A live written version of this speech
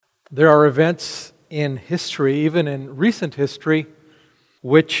There are events in history, even in recent history,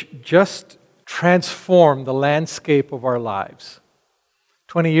 which just transform the landscape of our lives.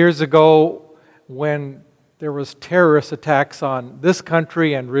 20 years ago, when there was terrorist attacks on this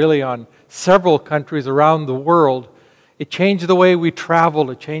country and really on several countries around the world, it changed the way we traveled,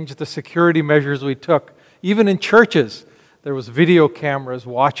 it changed the security measures we took. Even in churches, there was video cameras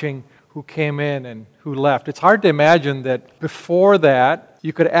watching who came in and who left. It's hard to imagine that before that,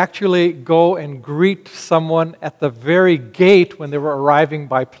 you could actually go and greet someone at the very gate when they were arriving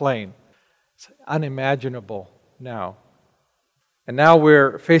by plane. It's unimaginable now. And now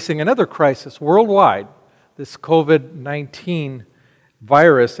we're facing another crisis worldwide, this COVID-19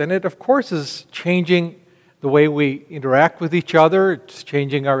 virus. And it, of course, is changing the way we interact with each other. It's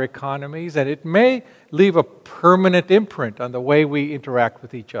changing our economies. And it may leave a permanent imprint on the way we interact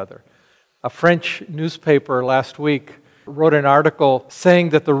with each other. A French newspaper last week wrote an article saying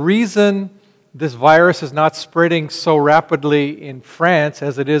that the reason this virus is not spreading so rapidly in France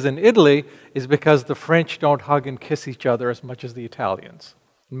as it is in Italy is because the French don't hug and kiss each other as much as the Italians.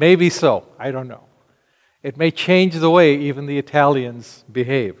 Maybe so, I don't know. It may change the way even the Italians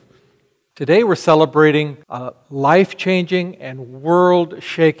behave. Today we're celebrating a life-changing and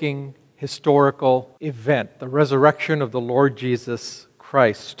world-shaking historical event, the resurrection of the Lord Jesus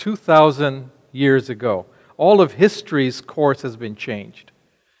Christ, 2,000 years ago. All of history's course has been changed.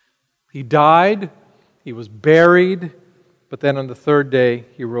 He died, he was buried, but then on the third day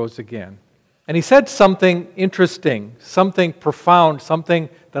he rose again. And he said something interesting, something profound, something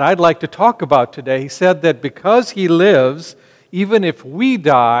that I'd like to talk about today. He said that because he lives, even if we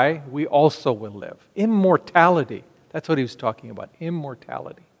die, we also will live. Immortality. That's what he was talking about,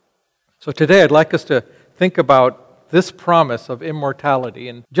 immortality. So today I'd like us to think about this promise of immortality.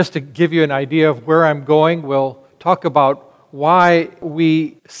 And just to give you an idea of where I'm going, we'll talk about why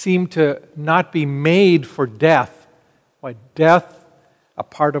we seem to not be made for death. Why death, a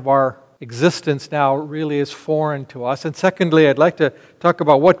part of our existence now, really is foreign to us. And secondly, I'd like to talk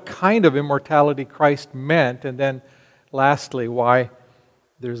about what kind of immortality Christ meant. And then lastly, why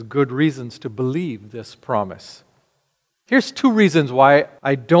there's good reasons to believe this promise. Here's two reasons why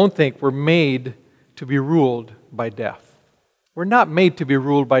I don't think we're made to be ruled by death. We're not made to be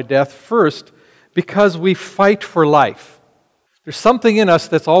ruled by death. First, because we fight for life. There's something in us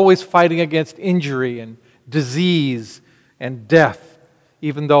that's always fighting against injury and disease and death.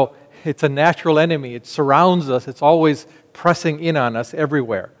 Even though it's a natural enemy, it surrounds us, it's always pressing in on us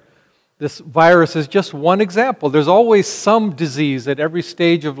everywhere. This virus is just one example. There's always some disease at every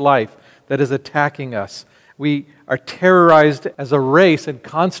stage of life that is attacking us. We are terrorized as a race and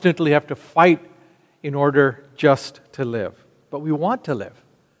constantly have to fight in order just to live. But we want to live.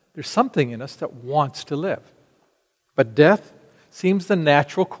 There's something in us that wants to live. But death seems the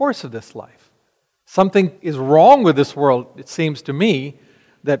natural course of this life. Something is wrong with this world, it seems to me,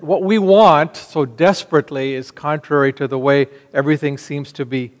 that what we want so desperately is contrary to the way everything seems to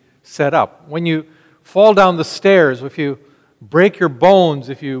be set up. When you fall down the stairs, if you break your bones,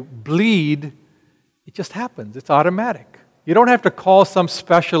 if you bleed, it just happens. It's automatic. You don't have to call some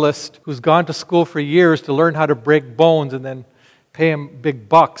specialist who's gone to school for years to learn how to break bones and then pay him big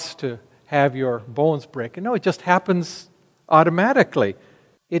bucks to have your bones break. No, it just happens automatically.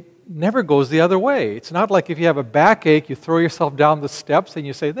 It never goes the other way. It's not like if you have a backache, you throw yourself down the steps and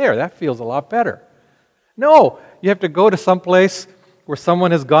you say, there, that feels a lot better. No, you have to go to some place where someone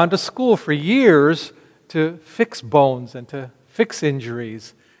has gone to school for years to fix bones and to fix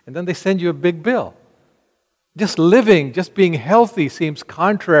injuries, and then they send you a big bill. Just living, just being healthy seems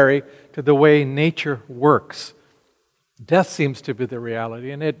contrary to the way nature works. Death seems to be the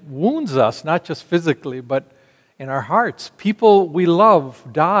reality, and it wounds us, not just physically, but in our hearts. People we love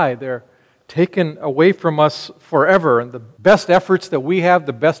die. They're taken away from us forever, and the best efforts that we have,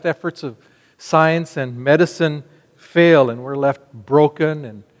 the best efforts of science and medicine fail, and we're left broken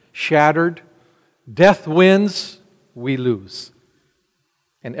and shattered. Death wins, we lose.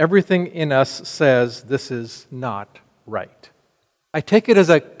 And everything in us says this is not right. I take it as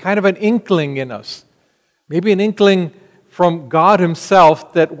a kind of an inkling in us, maybe an inkling from God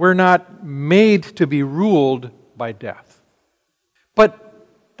Himself that we're not made to be ruled by death. But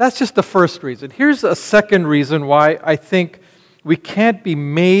that's just the first reason. Here's a second reason why I think we can't be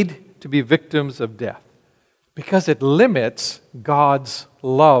made to be victims of death. Because it limits God's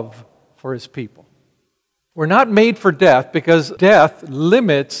love for His people. We're not made for death because death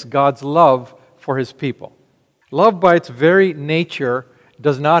limits God's love for His people. Love by its very nature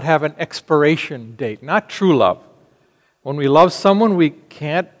does not have an expiration date, not true love. When we love someone, we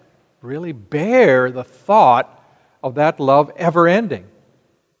can't really bear the thought of that love ever ending.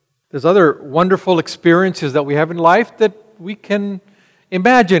 There's other wonderful experiences that we have in life that we can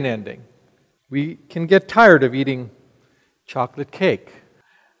imagine ending. We can get tired of eating chocolate cake.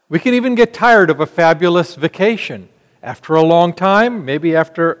 We can even get tired of a fabulous vacation after a long time, maybe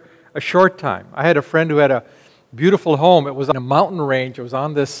after a short time. I had a friend who had a beautiful home. It was on a mountain range. It was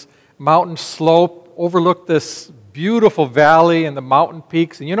on this mountain slope, overlooked this beautiful valley and the mountain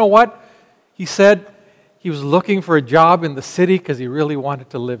peaks. And you know what? He said he was looking for a job in the city because he really wanted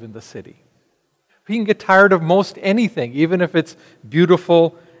to live in the city. We can get tired of most anything, even if it's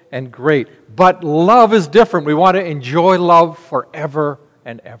beautiful and great. But love is different. We want to enjoy love forever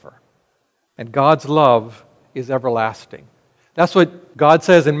and ever. And God's love is everlasting. That's what God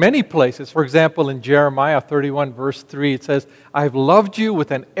says in many places. For example, in Jeremiah 31, verse 3, it says, I've loved you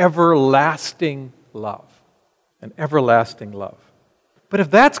with an everlasting love. An everlasting love. But if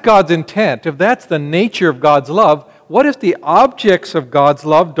that's God's intent, if that's the nature of God's love, what if the objects of God's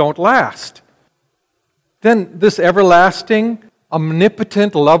love don't last? Then this everlasting,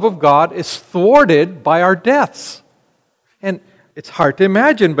 omnipotent love of God is thwarted by our deaths. And it's hard to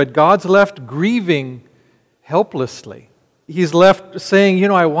imagine, but God's left grieving helplessly. He's left saying,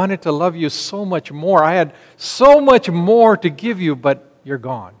 I wanted to love you so much more. I had so much more to give you, but you're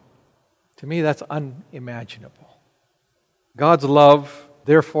gone. To me, that's unimaginable. God's love,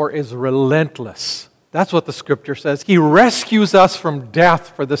 therefore, is relentless. That's what the Scripture says. He rescues us from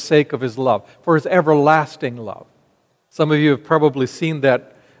death for the sake of His love, for His everlasting love. Some of you have probably seen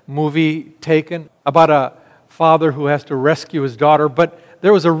that movie Taken, about a father who has to rescue his daughter, but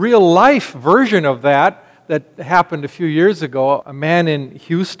there was a real-life version of that happened a few years ago. A man in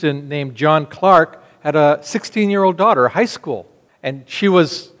Houston named John Clark had a 16-year-old daughter, high school, and she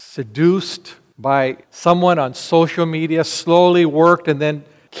was seduced by someone on social media, slowly worked, and then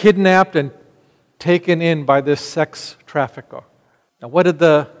kidnapped and taken in by this sex trafficker. Now, what did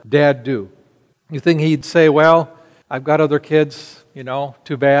the dad do? You think he'd say, well, I've got other kids,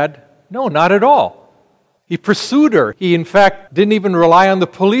 too bad? No, not at all. He pursued her. He, in fact, didn't even rely on the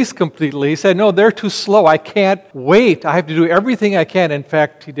police completely. He said, no, they're too slow. I can't wait. I have to do everything I can. In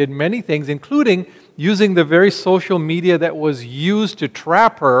fact, he did many things, including using the very social media that was used to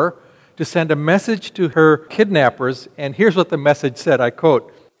trap her, to send a message to her kidnappers. And here's what the message said, I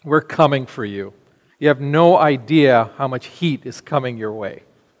quote, we're coming for you. You have no idea how much heat is coming your way.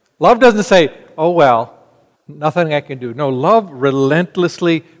 Love doesn't say, oh, well, nothing I can do. No, love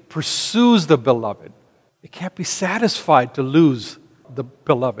relentlessly pursues the beloved. It can't be satisfied to lose the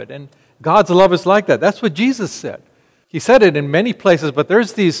beloved. And God's love is like that. That's what Jesus said. He said it in many places, but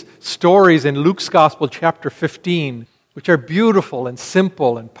there's these stories in Luke's Gospel, chapter 15, which are beautiful and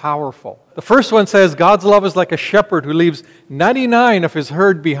simple and powerful. The first one says, God's love is like a shepherd who leaves 99 of his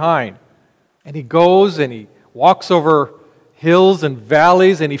herd behind. And he goes and he walks over hills and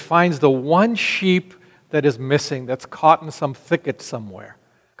valleys and he finds the one sheep that is missing, that's caught in some thicket somewhere.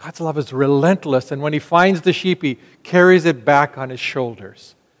 God's love is relentless, and when he finds the sheep, he carries it back on his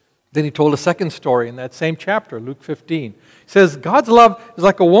shoulders. Then he told a second story in that same chapter, Luke 15. He says, God's love is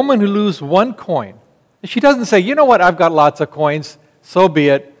like a woman who loses one coin. And she doesn't say, you know what, I've got lots of coins, so be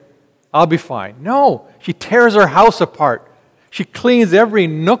it, I'll be fine. No, she tears her house apart. She cleans every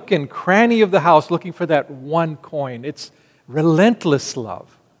nook and cranny of the house looking for that one coin. It's relentless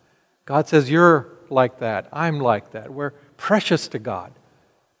love. God says, you're like that, I'm like that. We're precious to God.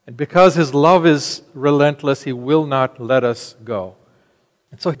 And because His love is relentless, He will not let us go.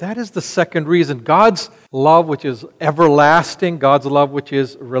 And so that is the second reason. God's love, which is everlasting, God's love, which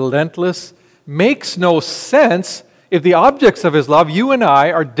is relentless, makes no sense if the objects of His love, you and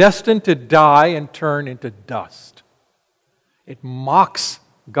I, are destined to die and turn into dust. It mocks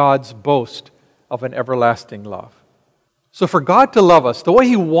God's boast of an everlasting love. So for God to love us the way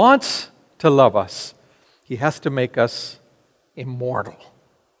He wants to love us, He has to make us immortal.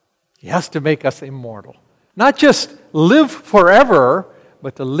 He has to make us immortal. Not just live forever,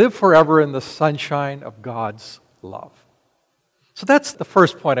 but to live forever in the sunshine of God's love. So that's the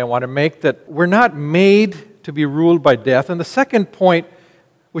first point I want to make, that we're not made to be ruled by death. And the second point,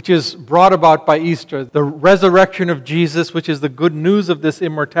 which is brought about by Easter, the resurrection of Jesus, which is the good news of this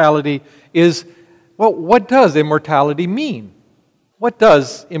immortality, is, well, what does immortality mean? What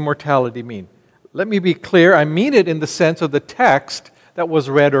does immortality mean? Let me be clear. I mean it in the sense of the text that was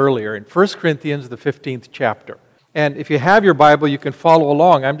read earlier in 1 Corinthians, the 15th chapter. And if you have your Bible, you can follow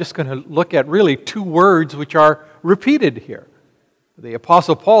along. I'm just going to look at really two words which are repeated here. The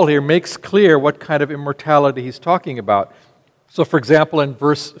Apostle Paul here makes clear what kind of immortality he's talking about. So, for example, in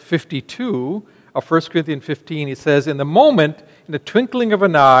verse 52 of 1 Corinthians 15, he says, in the moment, in the twinkling of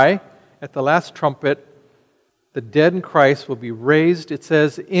an eye, at the last trumpet, The dead in Christ will be raised, it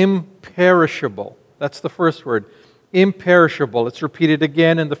says, imperishable. That's the first word, imperishable. It's repeated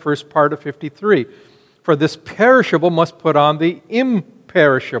again in the first part of 53. For this perishable must put on the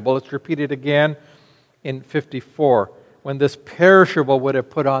imperishable. It's repeated again in 54. When this perishable would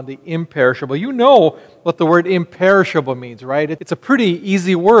have put on the imperishable. You know what the word imperishable means, right? It's a pretty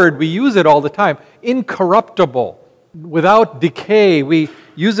easy word. We use it all the time. Incorruptible, without decay. We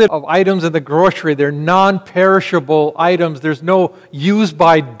use it of items in the grocery. They're non-perishable items. There's no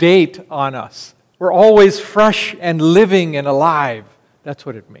use-by date on us. We're always fresh and living and alive. That's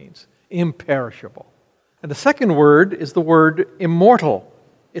what it means, imperishable. And the second word is the word immortal.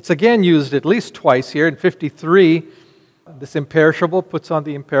 It's again used at least twice here in 53. This imperishable puts on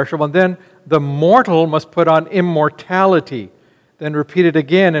the imperishable. And then the mortal must put on immortality. Then repeated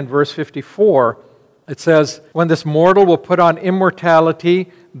again in verse 54. It says, when this mortal will put on immortality,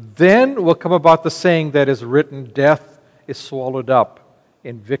 then will come about the saying that is written, death is swallowed up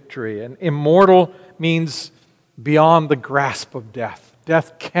in victory. And immortal means beyond the grasp of death.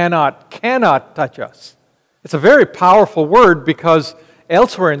 Death cannot touch us. It's a very powerful word because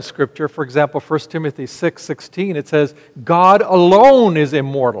elsewhere in Scripture, for example, 1 Timothy 6:16, it says, God alone is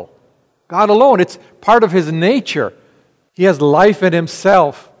immortal. God alone. It's part of His nature. He has life in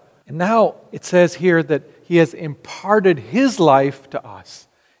Himself. And now it says here that He has imparted His life to us.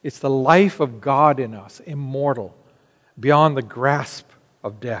 It's the life of God in us, immortal, beyond the grasp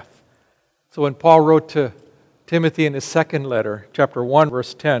of death. So when Paul wrote to Timothy in his second letter, chapter 1,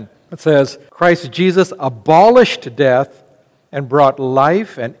 verse 10, it says, Christ Jesus abolished death and brought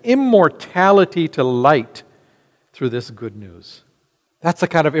life and immortality to light through this good news. That's the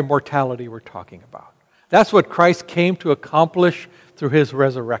kind of immortality we're talking about. That's what Christ came to accomplish through His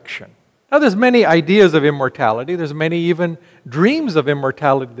resurrection. Now, there's many ideas of immortality. There's many even dreams of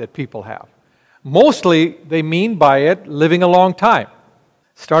immortality that people have. Mostly, they mean by it living a long time.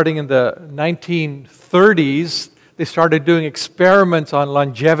 Starting in the 1930s, they started doing experiments on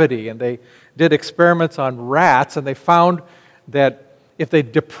longevity, and they did experiments on rats, and they found that if they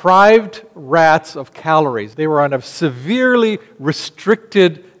deprived rats of calories, they were on a severely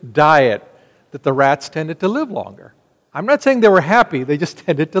restricted diet, that the rats tended to live longer. I'm not saying they were happy, they just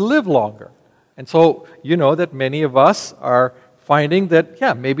tended to live longer. And so, you know that many of us are finding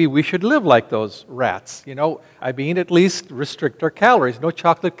that, maybe we should live like those rats. At least restrict our calories. No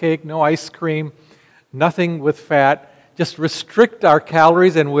chocolate cake, no ice cream, nothing with fat. Just restrict our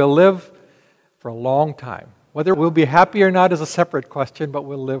calories and we'll live for a long time. Whether we'll be happy or not is a separate question, but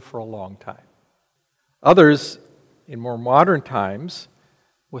we'll live for a long time. Others, in more modern times,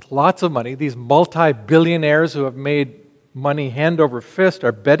 with lots of money, these multi-billionaires who have made money hand over fist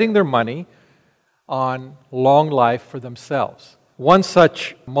are betting their money on long life for themselves. One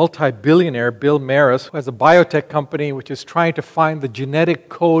such multi-billionaire, Bill Maris, who has a biotech company which is trying to find the genetic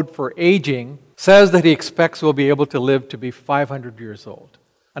code for aging, says that he expects we'll be able to live to be 500 years old.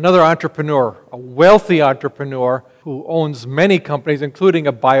 Another entrepreneur, a wealthy entrepreneur who owns many companies, including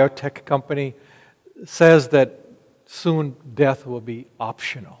a biotech company, says that soon death will be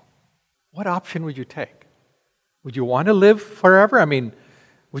optional. What option would you take? Would you want to live forever?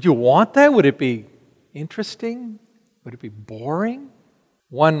 Would you want that? Would it be interesting? Would it be boring?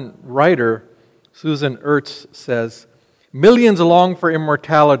 One writer, Susan Ertz, says, millions long for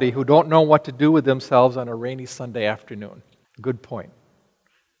immortality who don't know what to do with themselves on a rainy Sunday afternoon. Good point.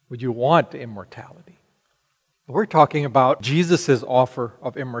 Would you want immortality? We're talking about Jesus' offer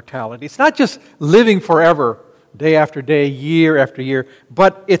of immortality. It's not just living forever, day after day, year after year,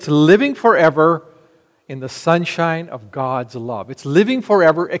 but it's living forever in the sunshine of God's love. It's living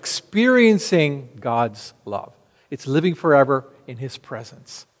forever experiencing God's love. It's living forever in His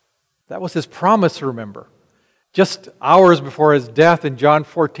presence. That was His promise, remember. Just hours before His death in John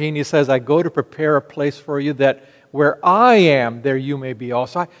 14, He says, I go to prepare a place for you that where I am, there you may be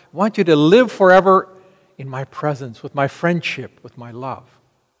also. I want you to live forever in my presence, with my friendship, with my love.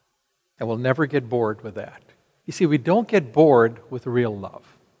 And we'll never get bored with that. You see, we don't get bored with real love.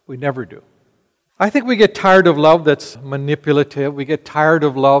 We never do. I think we get tired of love that's manipulative. We get tired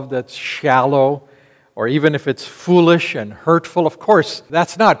of love that's shallow, or even if it's foolish and hurtful. Of course,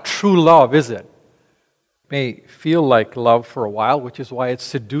 that's not true love, is it? It may feel like love for a while, which is why it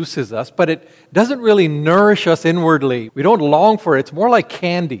seduces us, but it doesn't really nourish us inwardly. We don't long for it. It's more like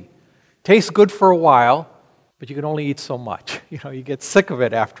candy. Tastes good for a while, but you can only eat so much. You get sick of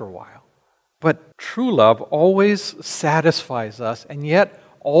it after a while. But true love always satisfies us, and yet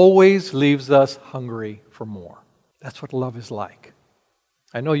always leaves us hungry for more. That's what love is like.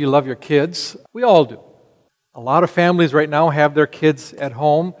 I know you love your kids. We all do. A lot of families right now have their kids at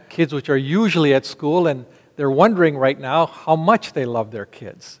home, kids which are usually at school, and they're wondering right now how much they love their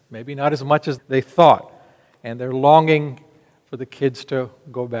kids. Maybe not as much as they thought. And they're longing for the kids to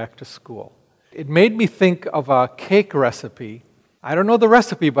go back to school. It made me think of a cake recipe. I don't know the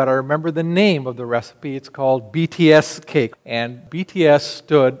recipe, but I remember the name of the recipe. It's called BTS cake. And BTS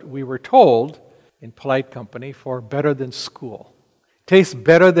stood, we were told, in polite company, for better than school. Tastes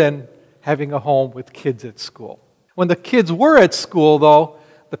better than having a home with kids at school. When the kids were at school, though,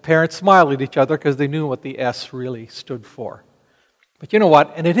 the parents smiled at each other because they knew what the S really stood for. But you know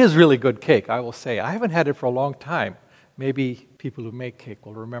what? And it is really good cake, I will say. I haven't had it for a long time. Maybe people who make cake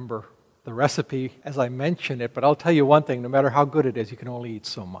will remember the recipe as I mention it, but I'll tell you one thing, no matter how good it is, you can only eat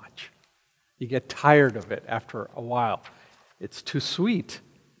so much. You get tired of it after a while. It's too sweet.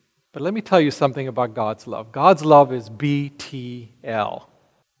 But let me tell you something about God's love. God's love is BTL,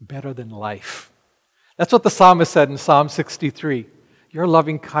 better than life. That's what the psalmist said in Psalm 63. Your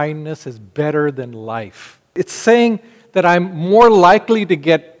loving kindness is better than life. It's saying that I'm more likely to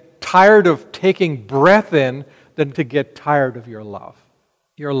get tired of taking breath in than to get tired of your love.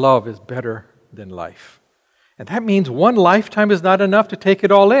 Your love is better than life. And that means one lifetime is not enough to take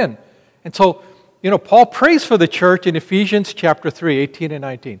it all in. And so, Paul prays for the church in Ephesians chapter 3, 18 and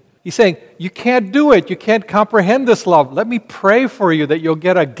 19. He's saying, you can't do it. You can't comprehend this love. Let me pray for you that you'll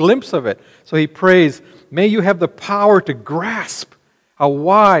get a glimpse of it. So he prays, may you have the power to grasp how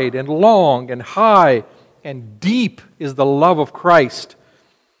wide and long and high and deep is the love of Christ.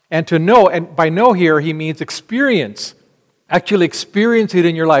 And to know, and by know here he means experience. Actually experience it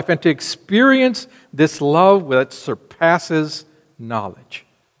in your life. And to experience this love that surpasses knowledge.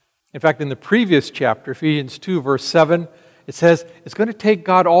 In fact, in the previous chapter, Ephesians 2, verse 7, it says, it's going to take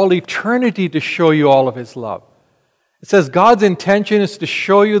God all eternity to show you all of His love. It says God's intention is to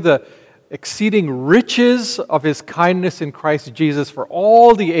show you the exceeding riches of His kindness in Christ Jesus for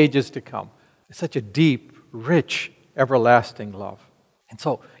all the ages to come. It's such a deep, rich, everlasting love. And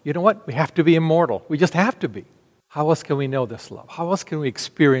so, you know what? We have to be immortal. We just have to be. How else can we know this love? How else can we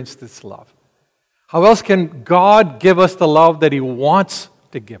experience this love? How else can God give us the love that He wants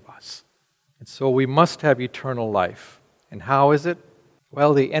to give us? And so we must have eternal life. And how is it?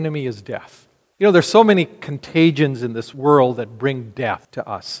 Well, the enemy is death. There's so many contagions in this world that bring death to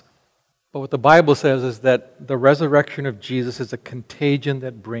us. But what the Bible says is that the resurrection of Jesus is a contagion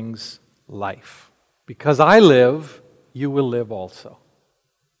that brings life. Because I live, you will live also.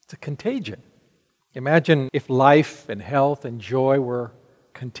 It's a contagion. Imagine if life and health and joy were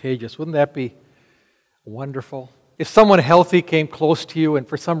contagious. Wouldn't that be wonderful? If someone healthy came close to you and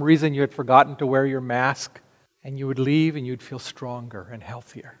for some reason you had forgotten to wear your mask, and you would leave and you'd feel stronger and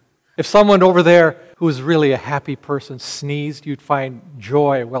healthier. If someone over there who was really a happy person sneezed, you'd find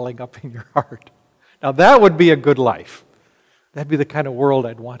joy welling up in your heart. Now that would be a good life. That'd be the kind of world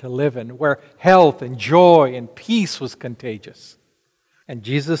I'd want to live in, where health and joy and peace was contagious. And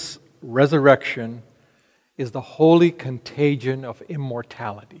Jesus' resurrection is the holy contagion of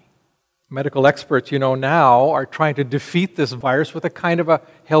immortality. Medical experts, now are trying to defeat this virus with a kind of a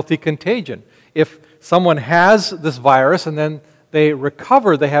healthy contagion. If someone has this virus and then they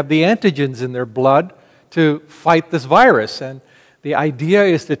recover, they have the antigens in their blood to fight this virus. And the idea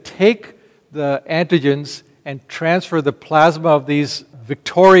is to take the antigens and transfer the plasma of these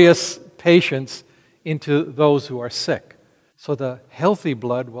victorious patients into those who are sick. So the healthy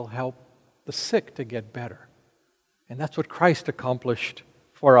blood will help the sick to get better. And that's what Christ accomplished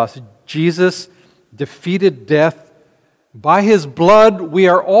for us. Jesus defeated death. By His blood, we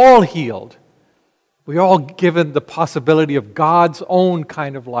are all healed. We are all given the possibility of God's own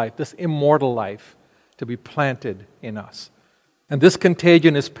kind of life, this immortal life, to be planted in us. And this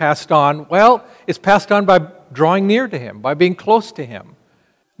contagion is passed on, it's passed on by drawing near to Him, by being close to Him.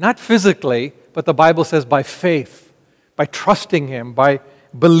 Not physically, but the Bible says by faith, by trusting Him, by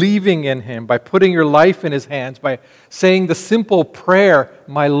believing in Him, by putting your life in His hands, by saying the simple prayer,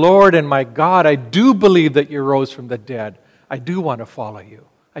 my Lord and my God, I do believe that You rose from the dead. I do want to follow You.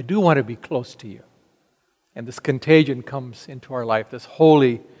 I do want to be close to You. And this contagion comes into our life, this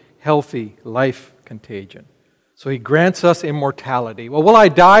holy, healthy life contagion. So He grants us immortality. Well, will I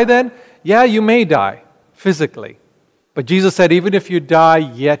die then? Yeah, you may die, physically. But Jesus said, even if you die,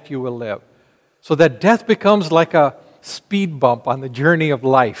 yet you will live. So that death becomes like a speed bump on the journey of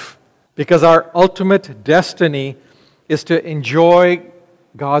life. Because our ultimate destiny is to enjoy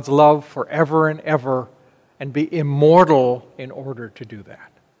God's love forever and ever and be immortal in order to do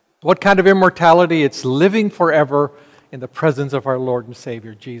that. What kind of immortality? It's living forever in the presence of our Lord and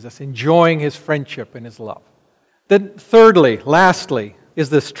Savior Jesus, enjoying His friendship and His love. Then thirdly, lastly,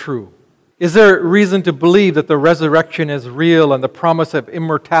 is this true? Is there reason to believe that the resurrection is real and the promise of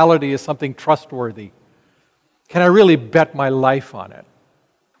immortality is something trustworthy? Can I really bet my life on it?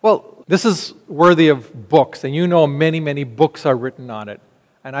 Well, this is worthy of books, and you know many, many books are written on it.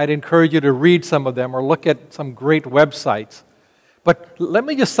 And I'd encourage you to read some of them or look at some great websites. But let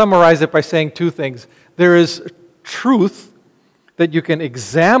me just summarize it by saying two things. There is truth that you can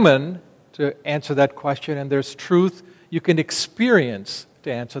examine to answer that question, and there's truth you can experience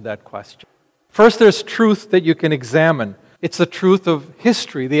to answer that question. First, there's truth that you can examine. It's the truth of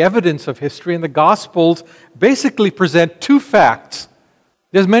history, the evidence of history, and the Gospels basically present two facts.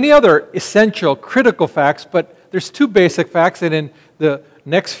 There's many other essential, critical facts, but there's two basic facts, and in the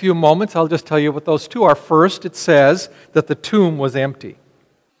next few moments, I'll just tell you what those two are. First, it says that the tomb was empty.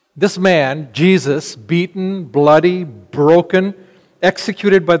 This man, Jesus, beaten, bloody, broken,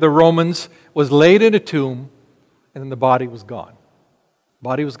 executed by the Romans, was laid in a tomb, and then the body was gone.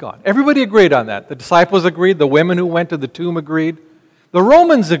 Body was gone. Everybody agreed on that. The disciples agreed. The women who went to the tomb agreed. The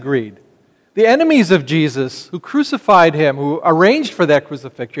Romans agreed. The enemies of Jesus, who crucified him, who arranged for that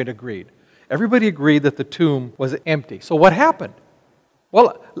crucifixion, agreed. Everybody agreed that the tomb was empty. So what happened?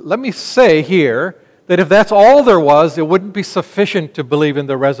 Well, let me say here that if that's all there was, it wouldn't be sufficient to believe in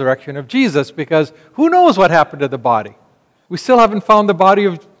the resurrection of Jesus, because who knows what happened to the body? We still haven't found the body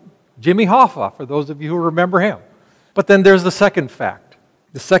of Jimmy Hoffa, for those of you who remember him. But then there's the second fact.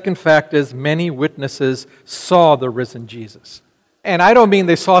 The second fact is many witnesses saw the risen Jesus. And I don't mean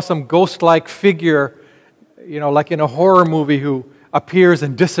they saw some ghost-like figure, like in a horror movie who appears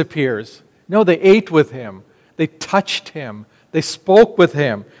and disappears. No, they ate with him. They touched him. They spoke with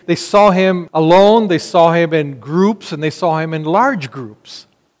him. They saw him alone. They saw him in groups, and they saw him in large groups.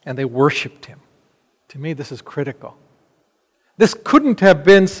 And they worshiped him. To me, this is critical. This couldn't have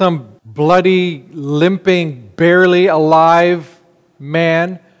been some bloody, limping, barely alive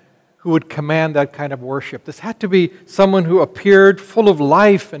man who would command that kind of worship. This had to be someone who appeared full of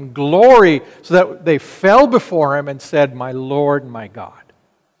life and glory so that they fell before him and said, "My Lord and my God."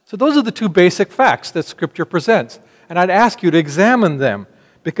 So those are the two basic facts that Scripture presents. And I'd ask you to examine them,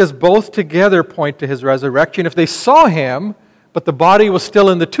 because both together point to his resurrection. If they saw him, but the body was still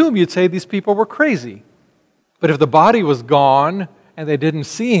in the tomb, you'd say these people were crazy. But if the body was gone and they didn't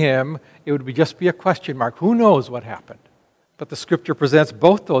see him, it would just be a question mark. Who knows what happened? But the Scripture presents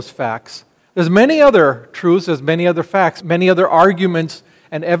both those facts. There's many other truths, there's many other facts, many other arguments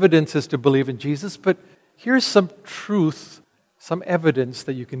and evidences to believe in Jesus, but here's some truth, some evidence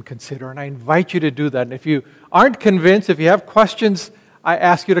that you can consider, and I invite you to do that. And if you aren't convinced, if you have questions, I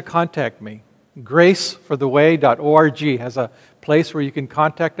ask you to contact me. gracefortheway.org has a place where you can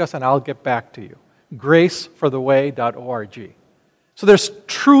contact us, and I'll get back to you. gracefortheway.org. So there's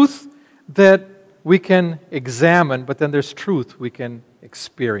truth that we can examine, but then there's truth we can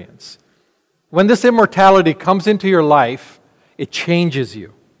experience. When this immortality comes into your life, it changes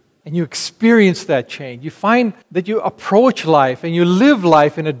you. And you experience that change. You find that you approach life and you live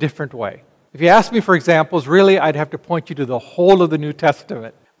life in a different way. If you ask me for examples, really I'd have to point you to the whole of the New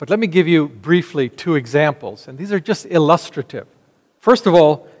Testament. But let me give you briefly two examples, and these are just illustrative. First of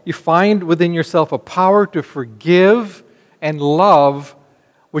all, you find within yourself a power to forgive and love,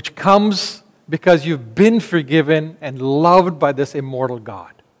 which comes because you've been forgiven and loved by this immortal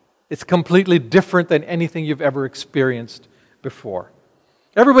God. It's completely different than anything you've ever experienced before.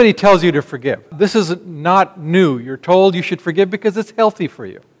 Everybody tells you to forgive. This is not new. You're told you should forgive because it's healthy for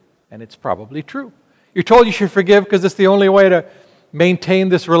you. And it's probably true. You're told you should forgive because it's the only way to maintain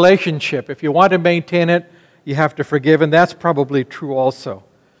this relationship. If you want to maintain it, you have to forgive, and that's probably true also.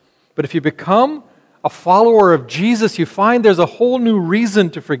 But if you become a follower of Jesus, you find there's a whole new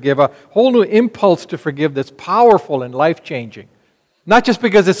reason to forgive, a whole new impulse to forgive that's powerful and life-changing. Not just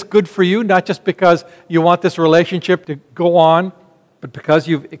because it's good for you, not just because you want this relationship to go on, but because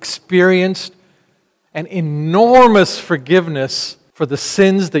you've experienced an enormous forgiveness for the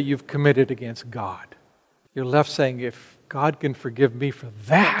sins that you've committed against God. You're left saying, if God can forgive me for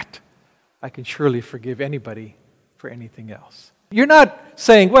that, I can surely forgive anybody for anything else. You're not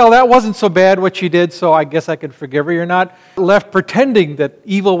saying, well, that wasn't so bad what she did, so I guess I can forgive her. You're not left pretending that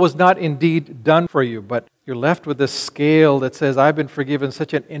evil was not indeed done for you, but you're left with this scale that says, I've been forgiven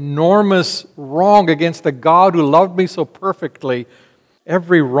such an enormous wrong against the God who loved me so perfectly.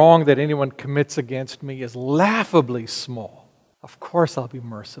 Every wrong that anyone commits against me is laughably small. Of course I'll be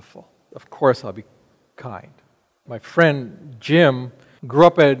merciful. Of course I'll be kind. My friend Jim grew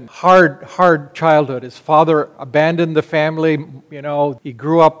up in hard childhood. His father abandoned the family. He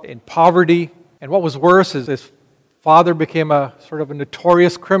grew up in poverty. And what was worse is his father became a sort of a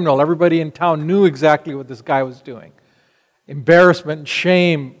notorious criminal. Everybody in town knew exactly what this guy was doing. Embarrassment and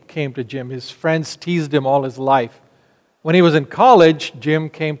shame came to Jim. His friends teased him all his life. When he was in college, Jim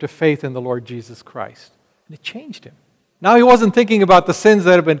came to faith in the Lord Jesus Christ. And it changed him. Now he wasn't thinking about the sins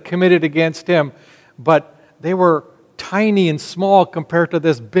that had been committed against him, but they were tiny and small compared to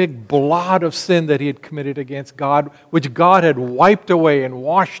this big blot of sin that he had committed against God, which God had wiped away and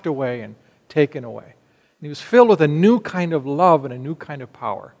washed away and taken away. And he was filled with a new kind of love and a new kind of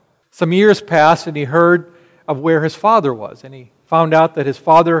power. Some years passed and he heard of where his father was, and he found out that his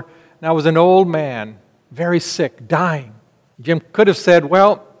father now was an old man, very sick, dying. Jim could have said,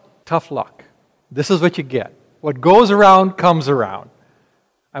 well, tough luck. This is what you get. What goes around comes around.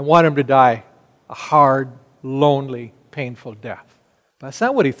 I want him to die a hard, lonely, painful death. But that's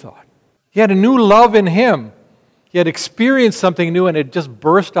not what he thought. He had a new love in him. He had experienced something new and it just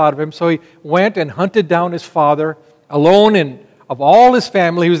burst out of him. So he went and hunted down his father alone, and of all his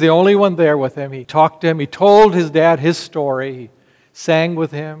family, he was the only one there with him. He talked to him. He told his dad his story. He sang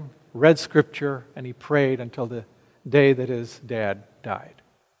with him, read scripture, and he prayed until the day that his dad died.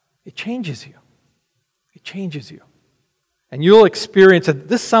 It changes you. It changes you. And you'll experience it.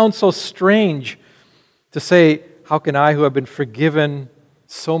 This sounds so strange to say, how can I, who have been forgiven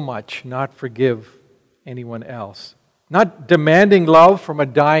so much, not forgive anyone else? Not demanding love from a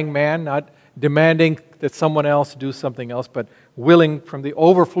dying man, not demanding that someone else do something else, but willing from the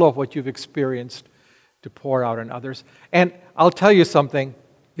overflow of what you've experienced to pour out on others. And I'll tell you something,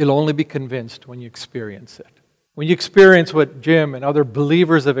 you'll only be convinced when you experience it. When you experience what Jim and other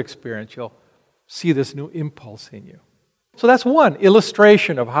believers have experienced, you'll see this new impulse in you. So that's one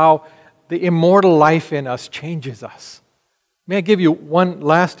illustration of how the immortal life in us changes us. May I give you one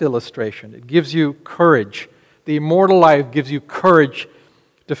last illustration? It gives you courage. The immortal life gives you courage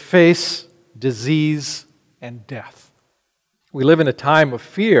to face disease and death. We live in a time of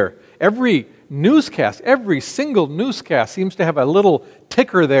fear. Every single newscast seems to have a little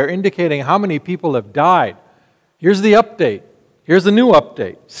ticker there indicating how many people have died. Here's the update. Here's the new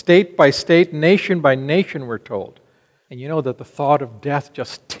update. State by state, nation by nation, we're told. And you know that the thought of death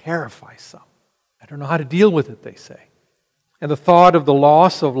just terrifies some. I don't know how to deal with it, they say. And the thought of the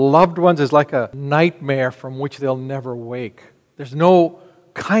loss of loved ones is like a nightmare from which they'll never wake. There's no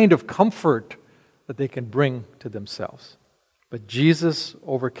kind of comfort that they can bring to themselves. But Jesus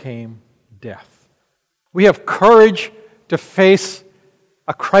overcame death. We have courage to face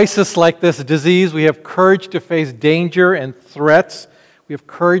a crisis like this disease. We have courage to face danger and threats. We have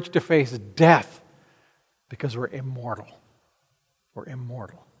courage to face death because we're immortal. We're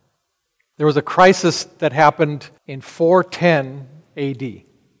immortal. There was a crisis that happened in 410 AD.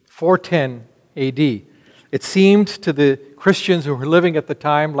 410 AD. It seemed to the Christians who were living at the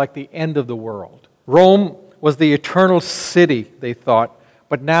time like the end of the world. Rome was the eternal city, they thought,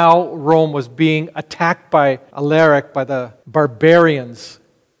 but now Rome was being attacked by Alaric, by the barbarians,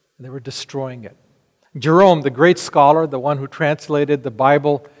 and they were destroying it. Jerome, the great scholar, the one who translated the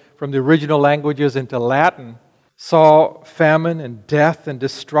Bible from the original languages into Latin, saw famine and death and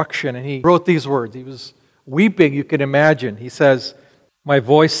destruction, and he wrote these words. He was weeping, you can imagine. He says, "My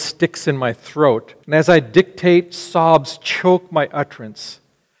voice sticks in my throat, and as I dictate, sobs choke my utterance.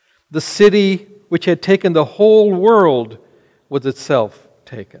 The city which had taken the whole world was itself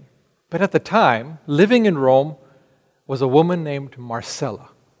taken." But at the time, living in Rome was a woman named Marcella.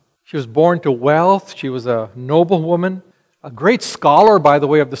 She was born to wealth. She was a noble woman, a great scholar, by the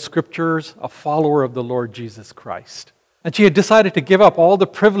way, of the Scriptures, a follower of the Lord Jesus Christ. And she had decided to give up all the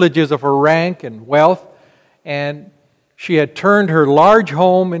privileges of her rank and wealth, and she had turned her large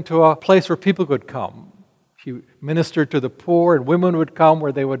home into a place where people could come. She ministered to the poor, and women would come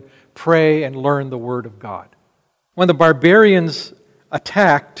where they would pray and learn the Word of God. When the barbarians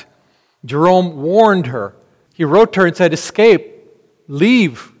attacked, Jerome warned her. He wrote to her and said, "Escape,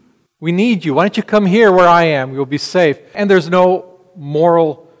 leave. We need you. Why don't you come here where I am? You'll be safe." And there's no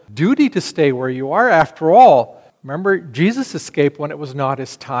moral duty to stay where you are. After all, remember, Jesus escaped when it was not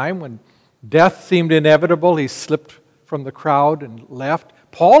his time. When death seemed inevitable, he slipped from the crowd and left.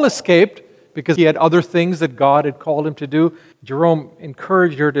 Paul escaped because he had other things that God had called him to do. Jerome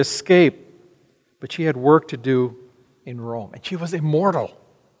encouraged her to escape, but she had work to do in Rome. And she was immortal.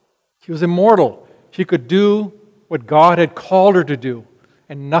 She was immortal. She could do what God had called her to do,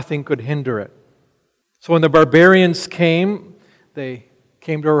 and nothing could hinder it. So when the barbarians came, they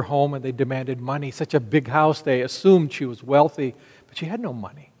came to her home and they demanded money. Such a big house, they assumed she was wealthy, but she had no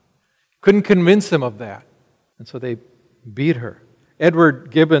money. Couldn't convince them of that. And so they beat her. Edward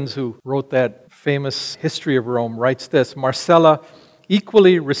Gibbons, who wrote that famous history of Rome, writes this: "Marcella,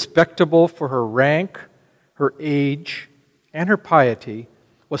 equally respectable for her rank, her age, and her piety,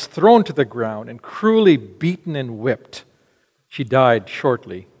 was thrown to the ground and cruelly beaten and whipped. She died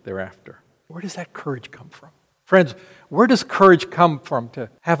shortly thereafter." Where does that courage come from? Friends, where does courage come from to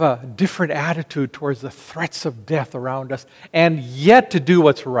have a different attitude towards the threats of death around us and yet to do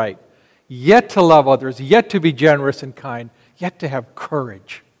what's right, yet to love others, yet to be generous and kind, yet to have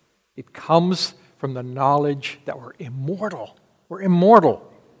courage? It comes from the knowledge that we're immortal. We're immortal.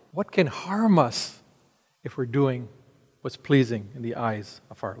 What can harm us if we're doing what's pleasing in the eyes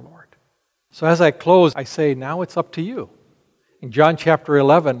of our Lord? So as I close, I say, now it's up to you. In John chapter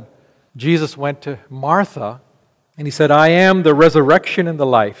 11, Jesus went to Martha and he said, I am the resurrection and the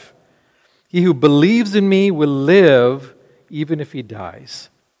life. He who believes in me will live even if he dies.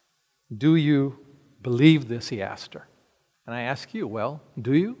 Do you believe this? He asked her. And I ask you, well,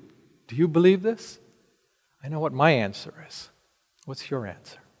 do you? Do you believe this? I know what my answer is. What's your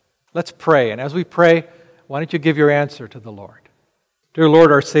answer? Let's pray. And as we pray, why don't you give your answer to the Lord? Dear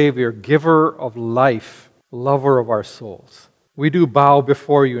Lord, our Savior, giver of life, lover of our souls, we do bow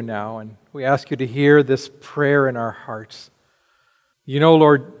before you now, and we ask you to hear this prayer in our hearts. You know,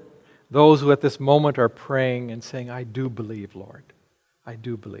 Lord, those who at this moment are praying and saying, I do believe, Lord. I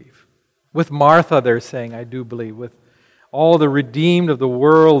do believe. With Martha, they're saying, I do believe. With all the redeemed of the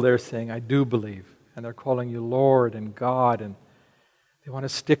world, they're saying, I do believe. And they're calling you Lord and God, and they want to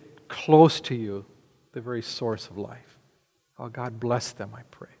stick close to you, the very source of life. Oh, God, bless them, I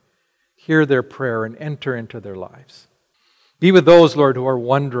pray. Hear their prayer and enter into their lives. Be with those, Lord, who are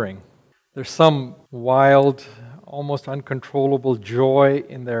wondering. There's some wild, almost uncontrollable joy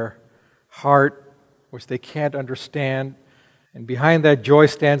in their heart, which they can't understand. And behind that joy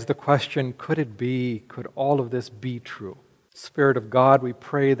stands the question, could it be, could all of this be true? Spirit of God, we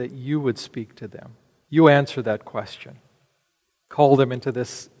pray that you would speak to them. You answer that question. Call them into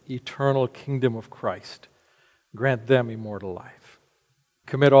this eternal kingdom of Christ. Grant them immortal life.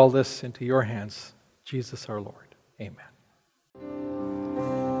 Commit all this into your hands, Jesus our Lord. Amen.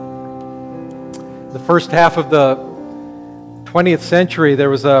 The first half of the 20th century, there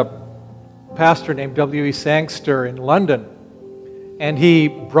was a pastor named W.E. Sangster in London, and he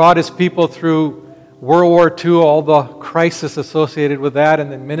brought his people through World War II, all the crisis associated with that,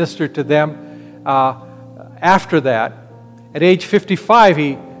 and then ministered to them after that. At age 55,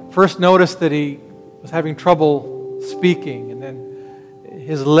 he first noticed that he was having trouble speaking, and then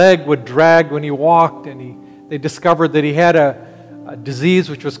his leg would drag when he walked, and they discovered that he had a disease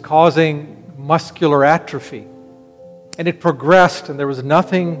which was causing muscular atrophy. And it progressed, and there was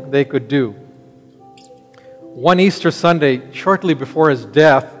nothing they could do. One Easter Sunday, shortly before his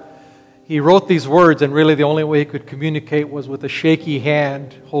death, he wrote these words, and really the only way he could communicate was with a shaky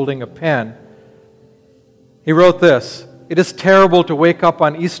hand holding a pen. He wrote this: "It is terrible to wake up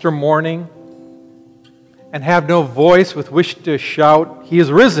on Easter morning and have no voice with which to shout, 'He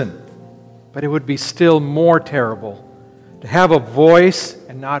is risen.' But it would be still more terrible to have a voice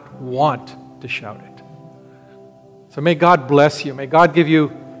and not want to shout it." So may God bless you. May God give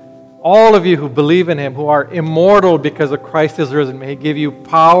you, all of you who believe in Him, who are immortal because of Christ is risen, may He give you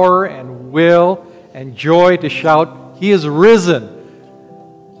power and will and joy to shout, "He is risen."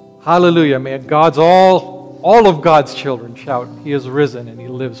 Hallelujah. May all of God's children shout, "He is risen and He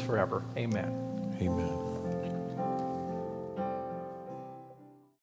lives forever." Amen. Amen.